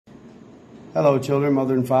Hello, children,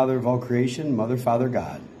 mother and father of all creation, mother, father,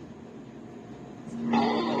 God.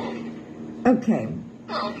 Okay.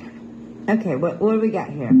 Okay, what do we got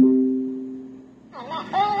here?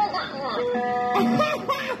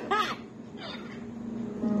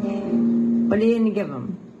 What are you going to give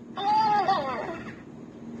him?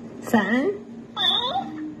 Son?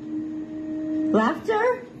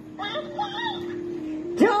 Laughter?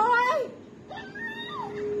 Joy?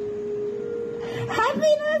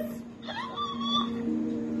 Happiness?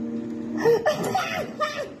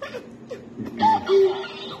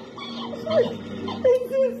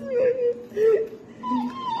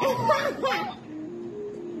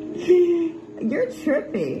 You're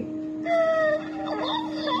trippy.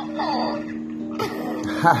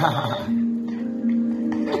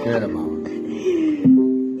 Good, Mama.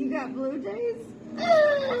 You got blue days?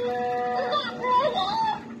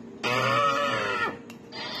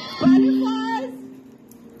 Butterflies?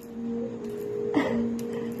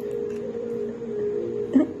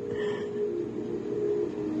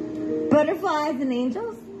 Butterflies and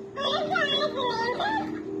angels?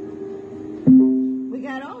 We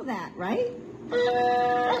got all that, right?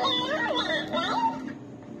 Oh my God.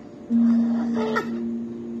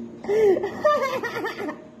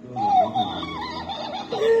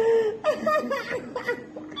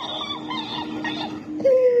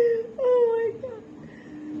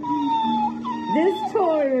 This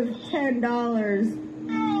toy is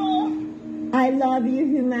 $10. I love you,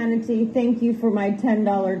 humanity. Thank you for my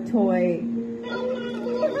 $10 toy.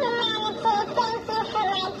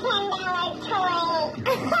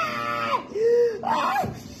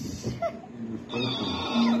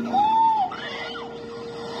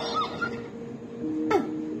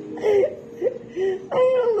 I'm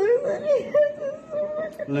gonna lose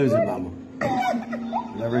it. Lose it, Mama.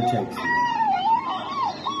 Whatever it takes.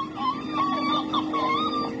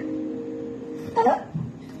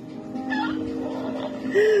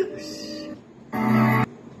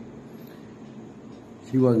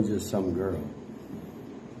 She wasn't just some girl.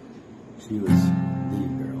 She was the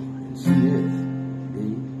girl. And she is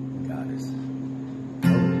the goddess.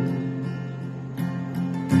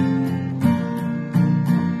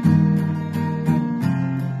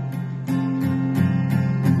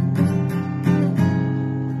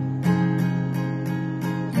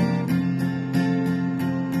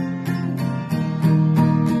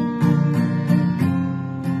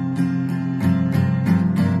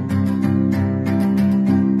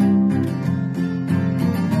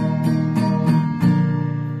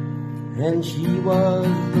 And she was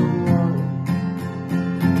the one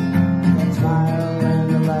that smiled and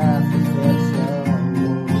the laugh that so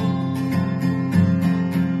warm.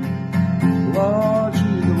 Lord,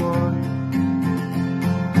 she's the one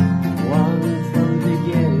from the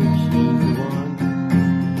beginning, she's the one.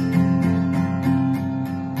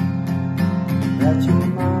 That's your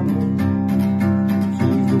mama,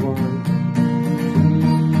 she's the one.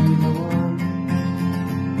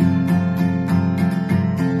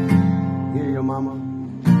 Mama.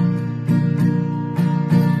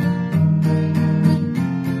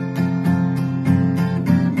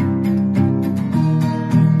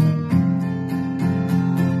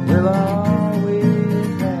 We'll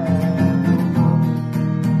always have your mama.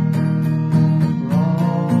 We'll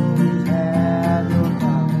always have your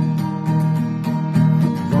papa.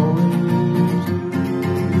 There's only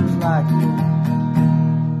two just like you.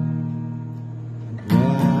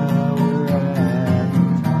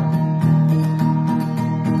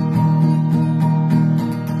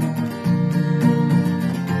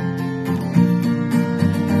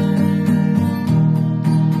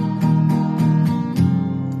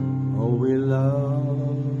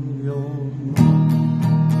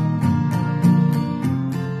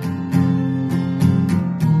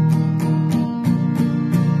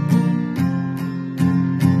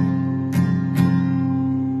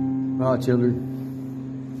 Well, children,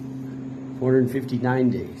 459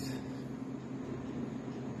 days.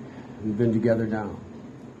 We've been together now.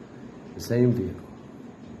 The same vehicle.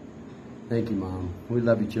 Thank you, Mom. We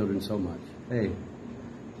love you, children, so much. Hey,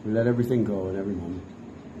 we let everything go in every moment.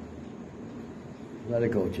 Let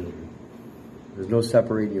it go, children. There's no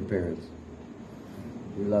separating your parents.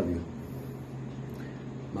 We love you.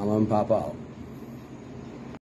 Mama and Papa out.